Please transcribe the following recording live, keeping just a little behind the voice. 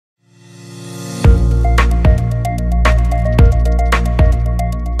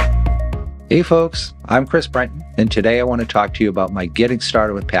Hey folks, I'm Brenton, and today I want to talk to you about my Getting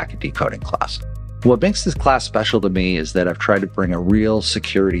Started with Packet Decoding class. What makes this class special to me is that I've tried to bring a real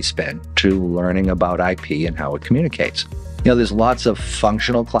security spin to learning about IP and how it communicates. There's lots of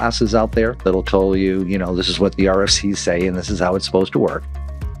functional classes out there that'll tell you, this is what the RFCs say and this is how it's supposed to work.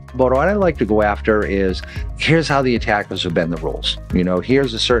 But what I like to go after is, here's how the attackers have bent the rules.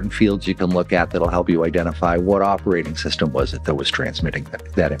 Here's a certain fields you can look at that'll help you identify what operating system was it that was transmitting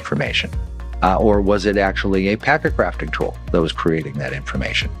that information. Or was it actually a packet crafting tool that was creating that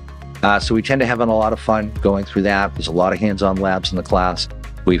information? So we tend to have a lot of fun going through that. There's a lot of hands-on labs in the class.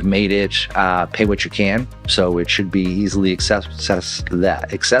 We've made it pay what you can, so it should be easily accessible,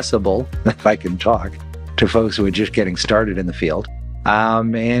 if I can talk, to folks who are just getting started in the field.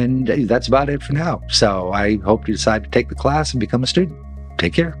 And that's about it for now. So I hope you decide to take the class and become a student.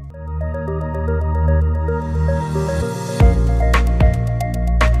 Take care.